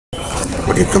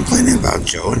What are you complaining about,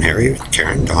 Joe and Harry,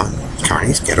 Karen, Dawn,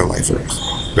 Carney's Ghetto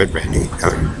Lifers, Red Randy,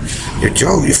 Heather? You're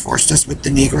Joe, you forced us with the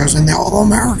Negroes and the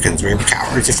All-Americans. We were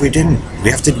cowards if we didn't.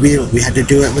 We had to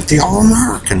do it with the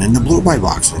All-American and the Blue By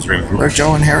Boxes. Remember,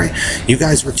 Joe and Harry? You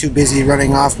guys were too busy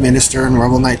running off Minister and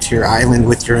Rebel Knight to your island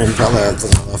with your umbrella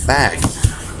flag.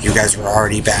 You guys were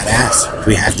already badass.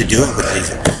 We had to do it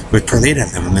with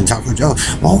Perlita and then Taco Joe.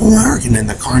 All-American and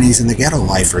the Carnies and the Ghetto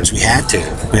Lifers. We had to.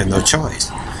 We had no choice.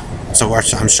 So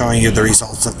I'm showing you the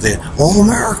results of the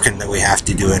All-American that we have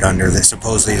to do it under, that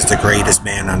supposedly is the greatest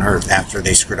man on earth after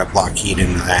they screwed up Lockheed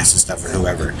and the NASA stuff and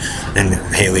whoever, and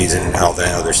Haley's and all the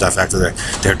other stuff after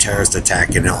their terrorist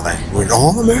attack and all that. We're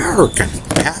All-American.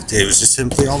 It was just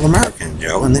simply All-American,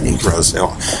 Joe, and the Negroes.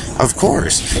 So, of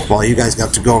course. While you guys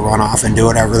got to go run off and do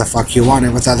whatever the fuck you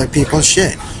wanted with other people's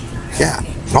shit. Yeah,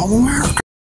 All-American.